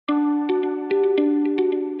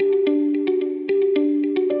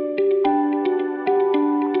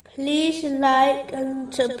like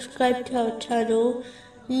and subscribe to our channel.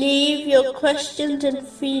 Leave your questions and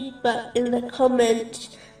feedback in the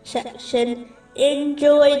comments section.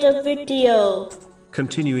 Enjoy the video.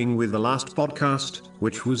 Continuing with the last podcast,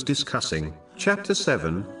 which was discussing chapter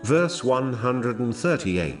 7, verse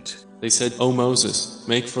 138. They said, O Moses,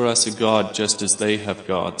 make for us a god just as they have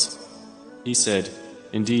gods. He said,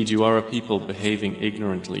 Indeed, you are a people behaving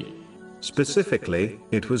ignorantly. Specifically,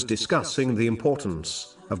 it was discussing the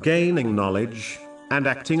importance of gaining knowledge and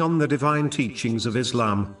acting on the divine teachings of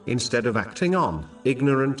Islam, instead of acting on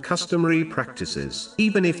ignorant customary practices.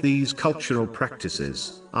 Even if these cultural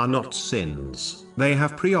practices are not sins, they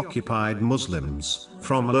have preoccupied Muslims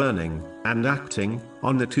from learning and acting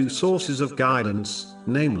on the two sources of guidance,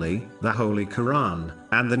 namely, the Holy Quran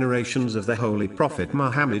and the narrations of the Holy Prophet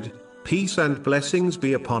Muhammad, peace and blessings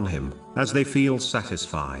be upon him, as they feel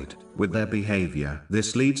satisfied with their behavior.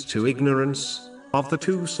 This leads to ignorance of the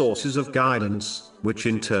two sources of guidance, which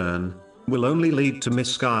in turn will only lead to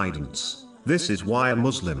misguidance. This is why a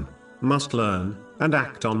Muslim must learn and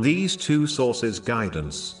act on these two sources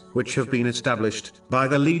guidance, which have been established by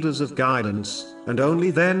the leaders of guidance, and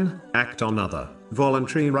only then act on other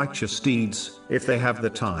voluntary righteous deeds, if they have the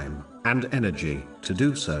time and energy to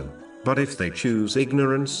do so. But if they choose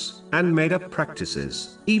ignorance and made-up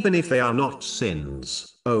practices, even if they are not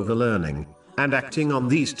sins, overlearning and acting on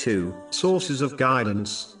these two sources of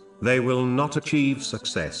guidance, they will not achieve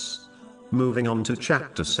success. Moving on to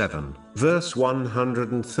chapter 7, verse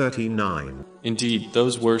 139. Indeed,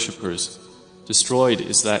 those worshippers, destroyed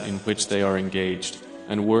is that in which they are engaged,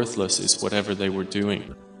 and worthless is whatever they were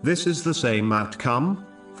doing. This is the same outcome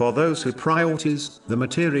for those who prioritize the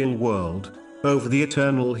material world over the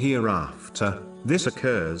eternal hereafter. This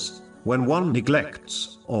occurs when one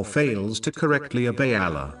neglects or fails to correctly obey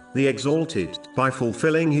Allah, the Exalted, by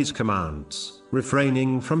fulfilling His commands,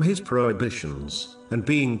 refraining from His prohibitions, and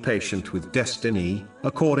being patient with destiny,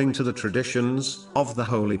 according to the traditions of the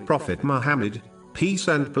Holy Prophet Muhammad, peace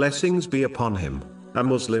and blessings be upon him. A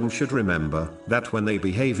Muslim should remember that when they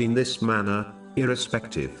behave in this manner,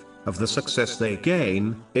 irrespective of the success they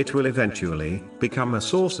gain, it will eventually become a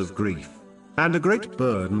source of grief and a great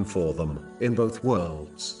burden for them in both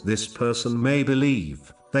worlds. This person may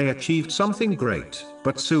believe they achieved something great,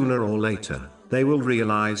 but sooner or later, they will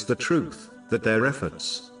realize the truth that their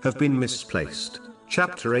efforts have been misplaced.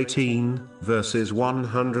 Chapter 18, verses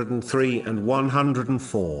 103 and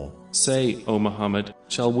 104. Say, O Muhammad,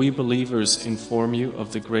 shall we believers inform you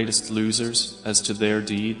of the greatest losers as to their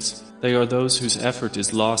deeds? They are those whose effort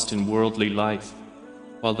is lost in worldly life,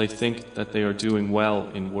 while they think that they are doing well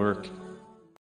in work.